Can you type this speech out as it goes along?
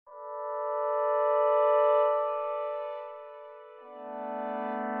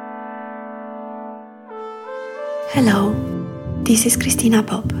Hello, this is Christina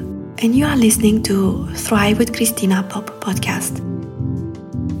Pop, and you are listening to Thrive with Christina Pop podcast.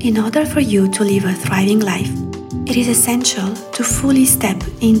 In order for you to live a thriving life, it is essential to fully step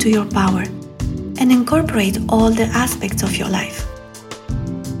into your power and incorporate all the aspects of your life.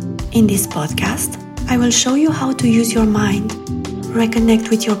 In this podcast, I will show you how to use your mind, reconnect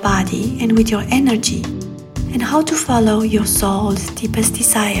with your body and with your energy, and how to follow your soul's deepest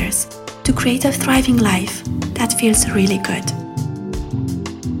desires to create a thriving life that feels really good.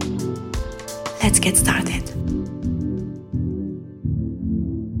 Let's get started.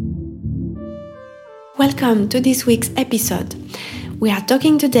 Welcome to this week's episode. We are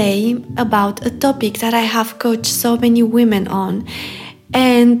talking today about a topic that I have coached so many women on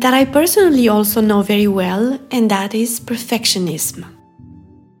and that I personally also know very well, and that is perfectionism.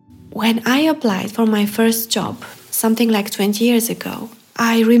 When I applied for my first job, something like 20 years ago,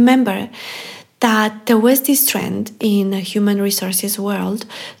 I remember that there was this trend in the human resources world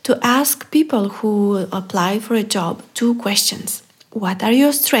to ask people who apply for a job two questions. What are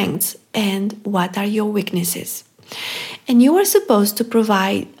your strengths and what are your weaknesses? And you were supposed to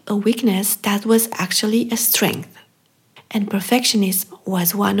provide a weakness that was actually a strength. And perfectionism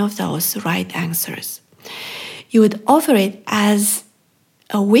was one of those right answers. You would offer it as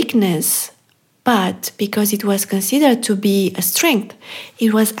a weakness, but because it was considered to be a strength,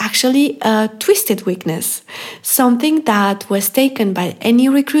 it was actually a twisted weakness, something that was taken by any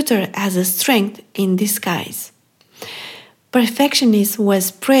recruiter as a strength in disguise. Perfectionism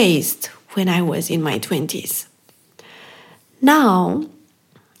was praised when I was in my 20s. Now,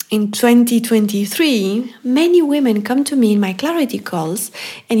 in 2023, many women come to me in my clarity calls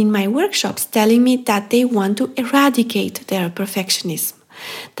and in my workshops telling me that they want to eradicate their perfectionism,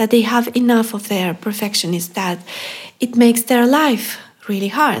 that they have enough of their perfectionism, that it makes their life really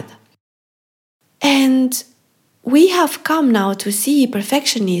hard. And we have come now to see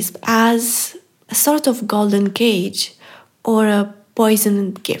perfectionism as a sort of golden cage or a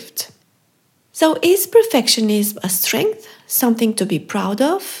poisoned gift. So is perfectionism a strength, something to be proud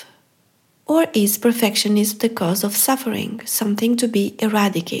of? Or is perfectionism the cause of suffering, something to be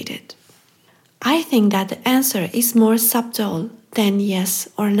eradicated? I think that the answer is more subtle than yes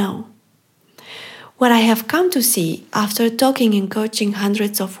or no. What I have come to see after talking and coaching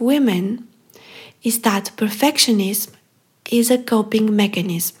hundreds of women is that perfectionism is a coping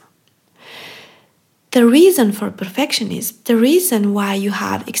mechanism. The reason for perfectionism, the reason why you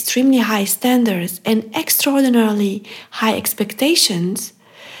have extremely high standards and extraordinarily high expectations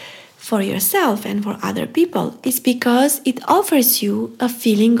for yourself and for other people, is because it offers you a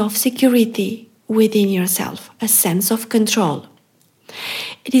feeling of security within yourself, a sense of control.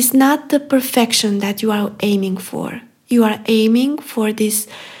 It is not the perfection that you are aiming for. You are aiming for this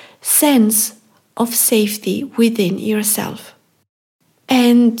sense of safety within yourself.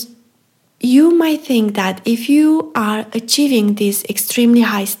 And you might think that if you are achieving these extremely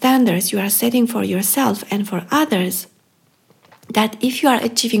high standards you are setting for yourself and for others, that if you are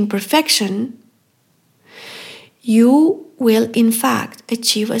achieving perfection, you will in fact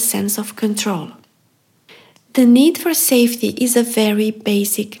achieve a sense of control. The need for safety is a very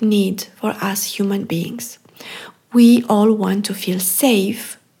basic need for us human beings. We all want to feel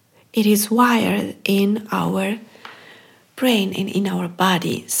safe. It is wired in our brain and in our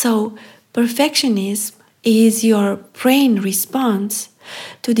body. So perfectionism is your brain response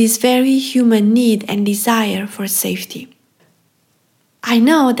to this very human need and desire for safety. I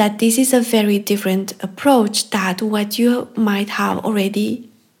know that this is a very different approach than what you might have already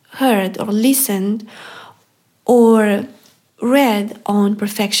heard or listened or read on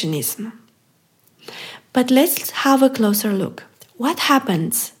perfectionism. But let's have a closer look. What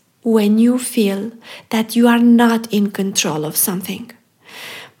happens when you feel that you are not in control of something?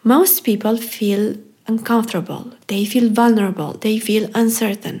 Most people feel uncomfortable, they feel vulnerable, they feel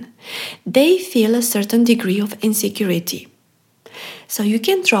uncertain, they feel a certain degree of insecurity. So you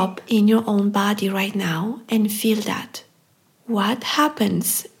can drop in your own body right now and feel that. What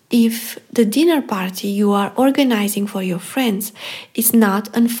happens if the dinner party you are organizing for your friends is not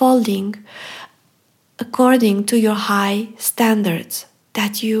unfolding according to your high standards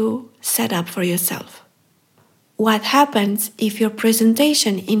that you set up for yourself? What happens if your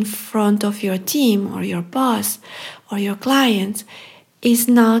presentation in front of your team or your boss or your clients is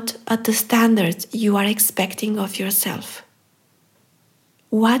not at the standards you are expecting of yourself?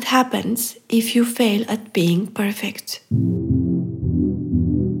 What happens if you fail at being perfect?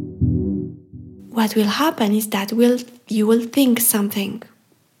 What will happen is that you will think something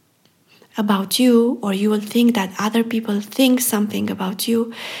about you, or you will think that other people think something about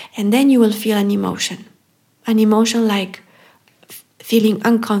you, and then you will feel an emotion. an emotion like feeling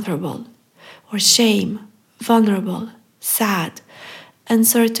uncomfortable or shame, vulnerable, sad,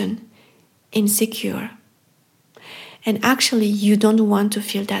 uncertain, insecure. And actually, you don't want to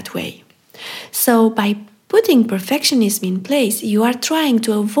feel that way. So by putting perfectionism in place, you are trying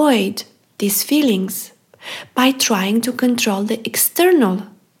to avoid these feelings by trying to control the external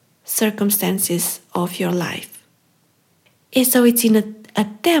circumstances of your life. And so it's in an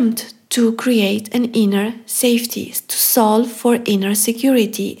attempt to create an inner safety, to solve for inner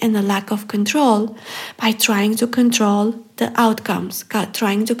security and a lack of control by trying to control the outcomes,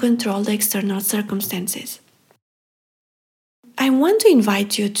 trying to control the external circumstances. I want to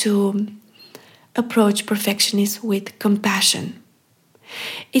invite you to approach perfectionism with compassion.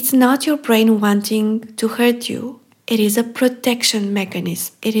 It's not your brain wanting to hurt you. It is a protection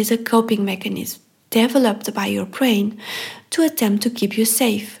mechanism. It is a coping mechanism developed by your brain to attempt to keep you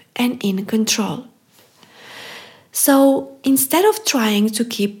safe and in control. So instead of trying to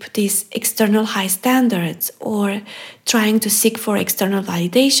keep these external high standards or trying to seek for external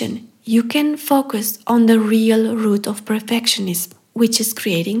validation, you can focus on the real root of perfectionism, which is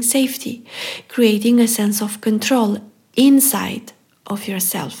creating safety, creating a sense of control inside of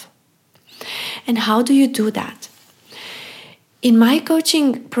yourself. And how do you do that? In my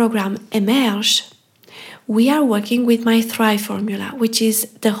coaching program, Emerge, we are working with my Thrive formula, which is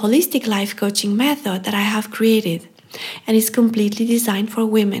the holistic life coaching method that I have created and is completely designed for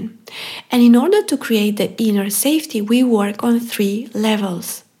women. And in order to create the inner safety, we work on 3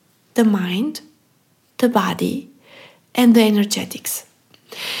 levels: the mind, the body, and the energetics.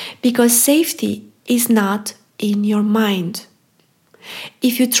 Because safety is not in your mind.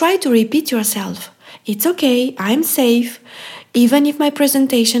 If you try to repeat yourself, it's okay, I'm safe, even if my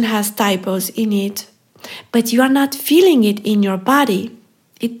presentation has typos in it, but you are not feeling it in your body,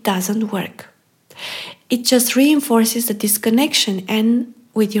 it doesn't work. It just reinforces the disconnection and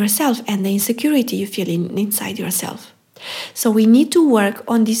with yourself and the insecurity you feel inside yourself. So we need to work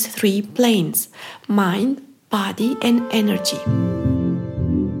on these 3 planes: mind, body, and energy.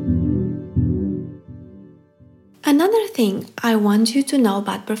 Another thing I want you to know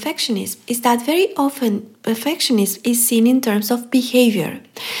about perfectionism is that very often perfectionism is seen in terms of behavior.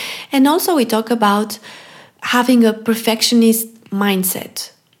 And also we talk about having a perfectionist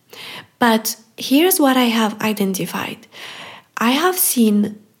mindset. But here's what I have identified. I have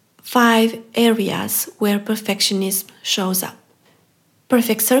seen 5 areas where perfectionism shows up: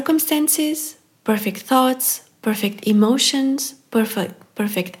 perfect circumstances, perfect thoughts, perfect emotions,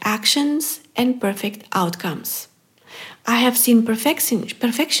 perfect actions, and perfect outcomes. I have seen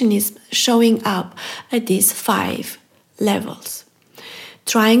perfectionism showing up at these 5 levels.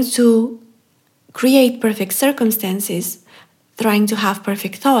 Trying to create perfect circumstances, trying to have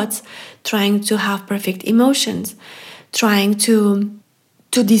perfect thoughts, trying to have perfect emotions, trying to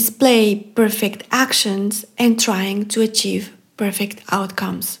display perfect actions, and trying to achieve perfect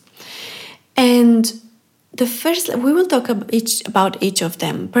outcomes. And we will talk about each of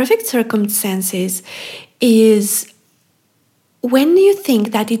them. Perfect circumstances is when you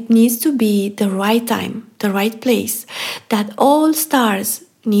think that it needs to be the right time, the right place, that all stars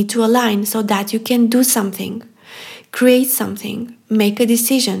need to align so that you can do something, create something, make a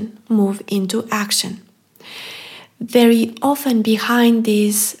decision, move into action. Very often behind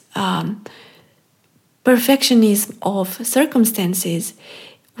this perfectionism of circumstances,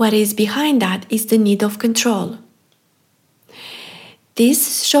 what is behind that is the need of control.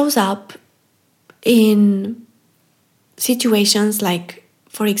 This shows up in situations like,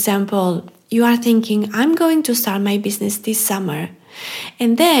 for example, you are thinking, I'm going to start my business this summer.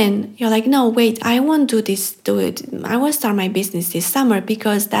 And then you're like, no, wait, I won't do it. I will start my business this summer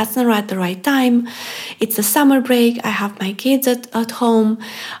because that's not the right time. It's a summer break. I have my kids at home.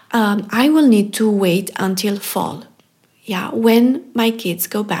 I will need to wait until fall. When my kids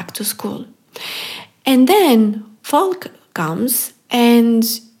go back to school. And then fall comes and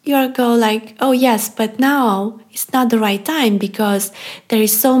you go like, oh yes, but now it's not the right time because there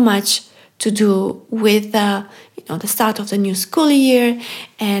is so much to do with the start of the new school year,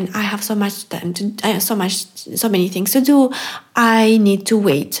 and I have so much time so many things to do. I need to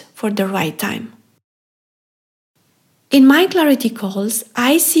wait for the right time. In my clarity calls,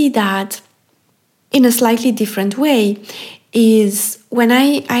 I see that in a slightly different way. Is when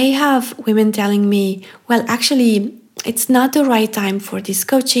I have women telling me, well, actually, it's not the right time for this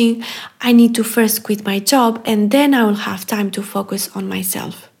coaching. I need to first quit my job and then I will have time to focus on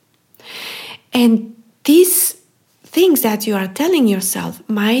myself. And these things that you are telling yourself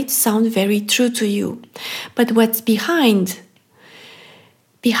might sound very true to you. But what's behind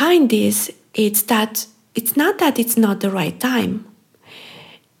this, it's that it's not that it's not the right time.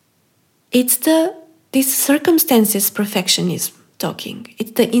 It's this circumstances perfectionism talking.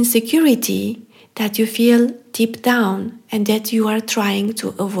 It's the insecurity that you feel deep down and that you are trying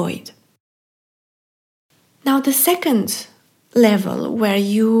to avoid. Now, the second level where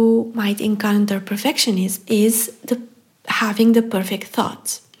you might encounter perfectionism is having the perfect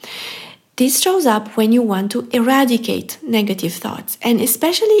thoughts. This shows up when you want to eradicate negative thoughts, and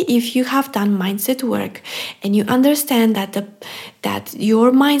especially if you have done mindset work and you understand that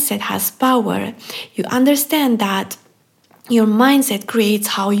your mindset has power, you understand that your mindset creates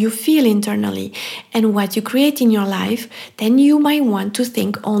how you feel internally and what you create in your life, then you might want to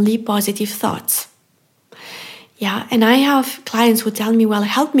think only positive thoughts. Yeah, and I have clients who tell me, well,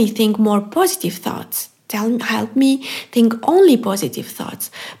 help me think more positive thoughts. Help me think only positive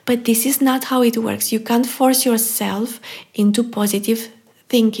thoughts. But this is not how it works. You can't force yourself into positive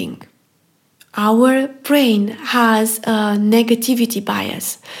thinking. Our brain has a negativity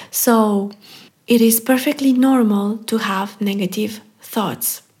bias. So it is perfectly normal to have negative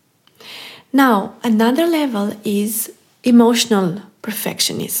thoughts. Now, another level is emotional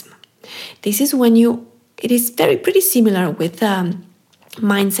perfectionism. This is when it is pretty similar with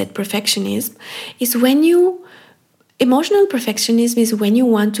mindset perfectionism, emotional perfectionism is when you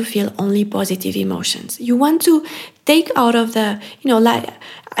want to feel only positive emotions. You want to take out of like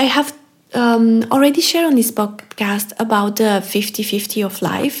I have already shared on this podcast about the 50-50 of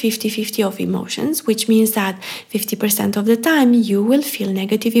life, 50-50 of emotions, which means that 50% of the time you will feel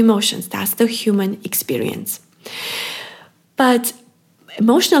negative emotions. That's the human experience. But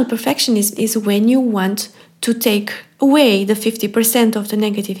emotional perfectionism is when you want to take away the 50% of the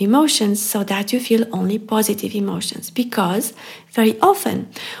negative emotions so that you feel only positive emotions. Because very often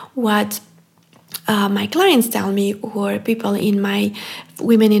what my clients tell me, or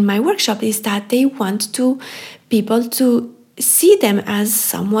women in my workshop, is that they want people to see them as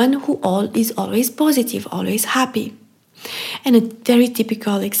someone who is always positive, always happy. And a very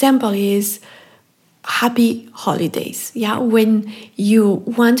typical example is happy holidays. Yeah, when you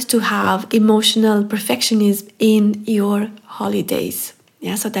want to have emotional perfectionism in your holidays.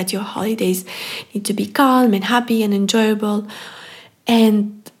 Yeah, so that your holidays need to be calm and happy and enjoyable.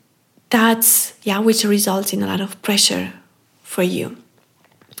 And that's, which results in a lot of pressure for you.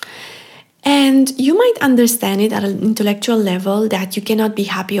 And you might understand it at an intellectual level that you cannot be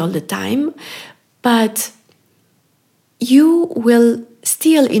happy all the time, but you will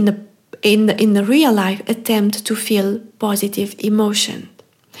still in the real life attempt to feel positive emotion.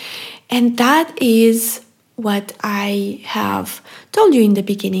 And that is what I have told you in the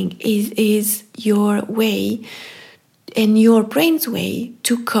beginning is your way and your brain's way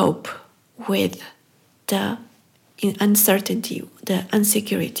to cope with the uncertainty, the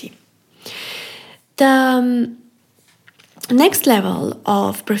insecurity. The next level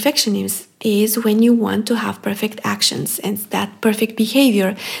of perfectionism is when you want to have perfect actions and that perfect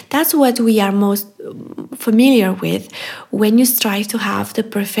behavior. That's what we are most familiar with when you strive to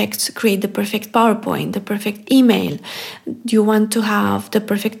create the perfect PowerPoint, the perfect email. You want to have the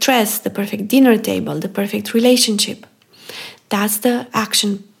perfect dress, the perfect dinner table, the perfect relationship. That's the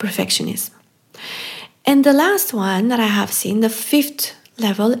action perfectionism. And the last one that I have seen, the fifth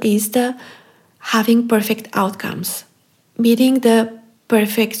level, is the having perfect outcomes. Meeting the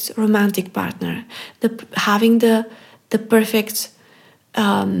perfect romantic partner, having the perfect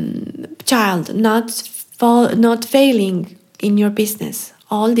child, not failing in your business.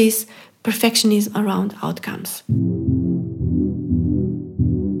 All this perfectionism around outcomes.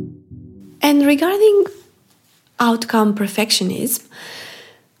 And regarding outcome perfectionism,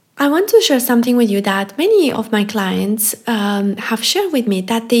 I want to share something with you that many of my clients have shared with me,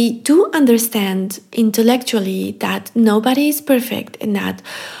 that they do understand intellectually that nobody is perfect and that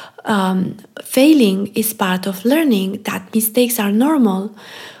failing is part of learning, that mistakes are normal,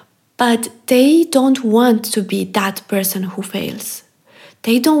 but they don't want to be that person who fails.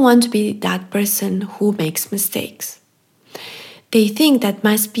 They don't want to be that person who makes mistakes. They think that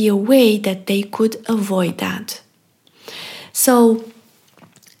must be a way that they could avoid that. So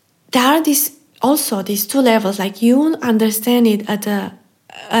there are these two levels, like you understand it at a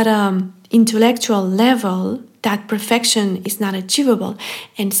intellectual level that perfection is not achievable,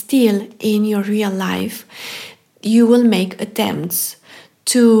 and still in your real life you will make attempts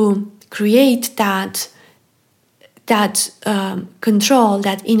to create that control,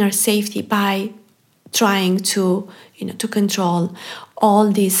 that inner safety, by trying to control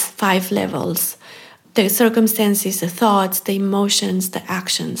all these 5 levels: the circumstances, the thoughts, the emotions, the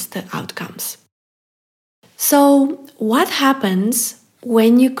actions, the outcomes. So what happens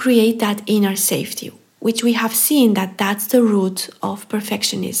when you create that inner safety? which we have seen that that's the root of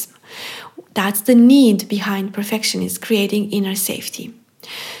perfectionism. That's the need behind perfectionism, creating inner safety.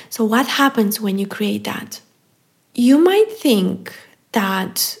 So what happens when you create that? You might think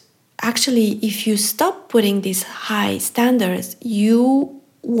that actually if you stop putting these high standards, you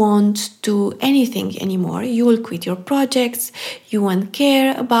won't do anything anymore. You will quit your projects, you won't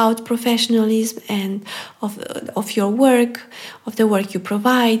care about professionalism and of your work, of the work you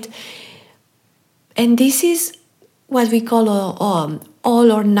provide. And this is what we call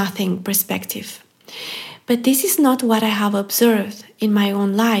all or nothing perspective. But this is not what I have observed in my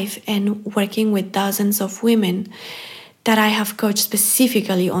own life and working with dozens of women that I have coached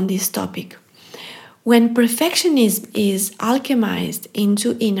specifically on this topic. When perfectionism is alchemized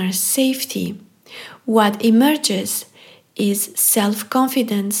into inner safety, what emerges is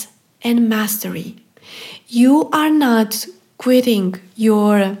self-confidence and mastery. You are not quitting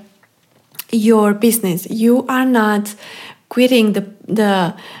your business. You are not quitting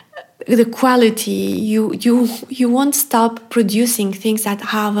the quality. You won't stop producing things that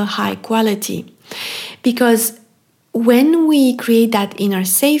have a high quality, because when we create that inner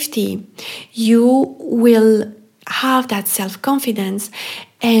safety, you will have that self-confidence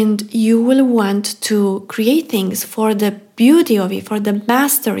and you will want to create things for the beauty of it, for the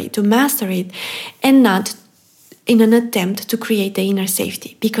mastery, to master it, and not in an attempt to create the inner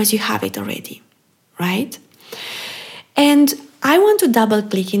safety because you have it already, right? And I want to double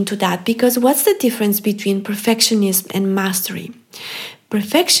click into that, because what's the difference between perfectionism and mastery?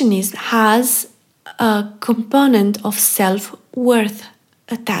 Perfectionism has a component of self-worth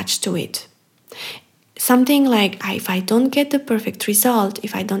attached to it. Something like, if I don't get the perfect result,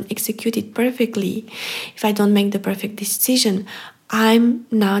 if I don't execute it perfectly, if I don't make the perfect decision, I'm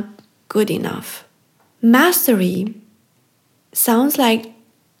not good enough. Mastery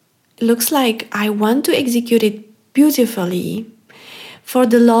looks like I want to execute it beautifully for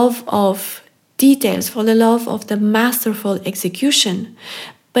the love of details, for the love of the masterful execution.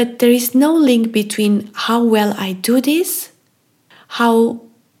 But there is no link between how well I do this, how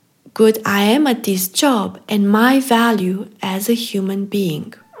good I am at this job, and my value as a human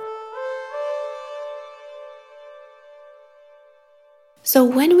being. So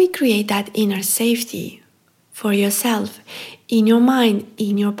when we create that inner safety for yourself, in your mind,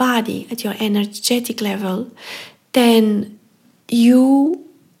 in your body, at your energetic level, then you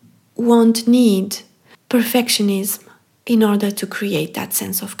won't need perfectionism in order to create that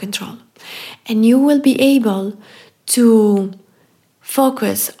sense of control. And you will be able to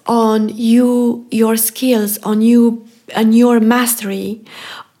focus on your skills, on you and your mastery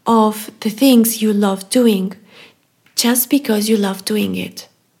of the things you love doing, just because you love doing it,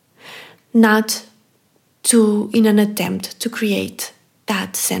 not in an attempt to create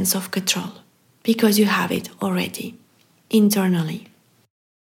that sense of control, because you have it already internally.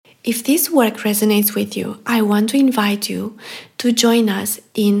 If this work resonates with you, I want to invite you to join us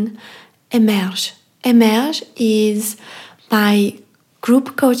in Emerge. Emerge is my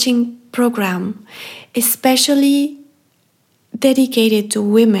group coaching program, especially dedicated to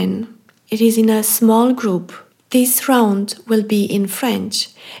women. It is in a small group. This round will be in French,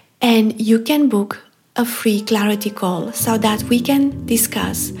 and you can book a free clarity call so that we can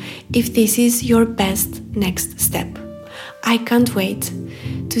discuss if this is your best next step. I can't wait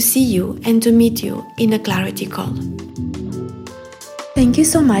to see you and to meet you in a clarity call. Thank you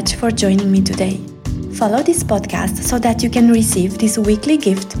so much for joining me today. Follow this podcast so that you can receive this weekly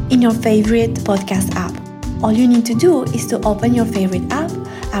gift in your favorite podcast app. All you need to do is to open your favorite app,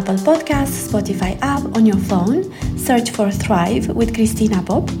 Apple Podcasts, Spotify app on your phone, search for Thrive with Christina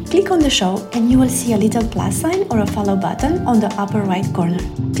Pop, click on the show, and you will see a little plus sign or a follow button on the upper right corner.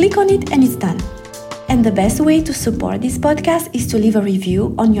 Click on it and it's done. And the best way to support this podcast is to leave a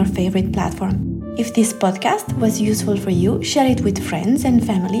review on your favorite platform. If this podcast was useful for you, share it with friends and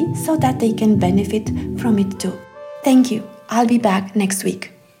family so that they can benefit from it too. Thank you. I'll be back next week.